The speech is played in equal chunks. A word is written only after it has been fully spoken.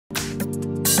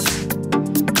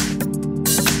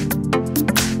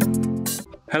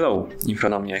Hello, in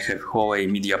front of me I have HUAWEI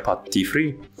MediaPad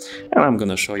T3 and I'm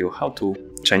gonna show you how to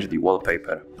change the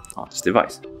wallpaper on this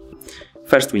device.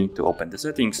 First we need to open the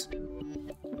settings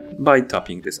by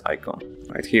tapping this icon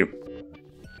right here.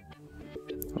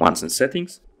 Once in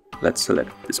settings, let's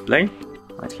select display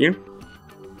right here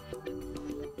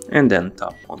and then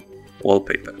tap on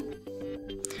wallpaper.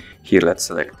 Here let's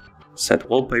select set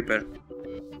wallpaper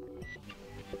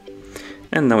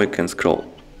and now we can scroll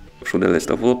through the list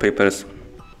of wallpapers,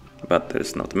 but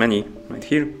there's not many right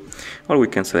here, or we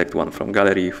can select one from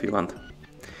gallery if you want.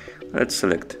 Let's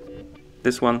select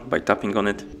this one by tapping on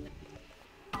it,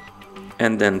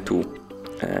 and then to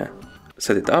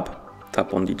set it up,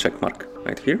 tap on the check mark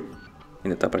right here in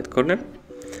the top right corner.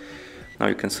 Now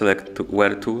you can select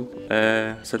where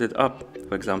to set it up,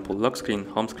 for example lock screen,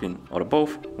 home screen, or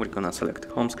both. We're gonna select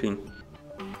home screen,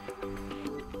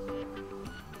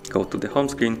 go to the home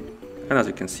screen, and as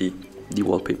you can see the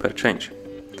wallpaper change.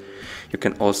 You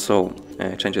can also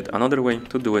change it another way.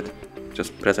 To do it,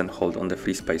 just press and hold on the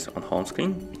free space on home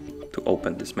screen to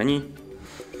open this menu.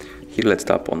 Here let's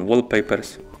tap on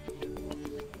wallpapers.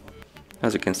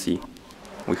 As you can see,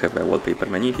 we have a wallpaper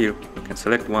menu here. You can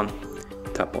select one,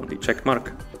 tap on the check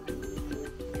mark,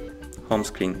 home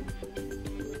screen,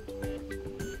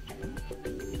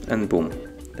 and boom,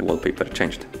 the wallpaper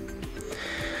changed.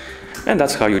 And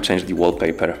that's how you change the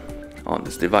wallpaper on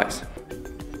this device.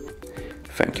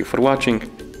 Thank you for watching.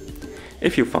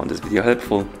 If you found this video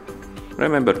helpful,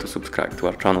 remember to subscribe to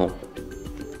our channel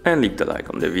and leave the like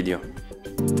on the video.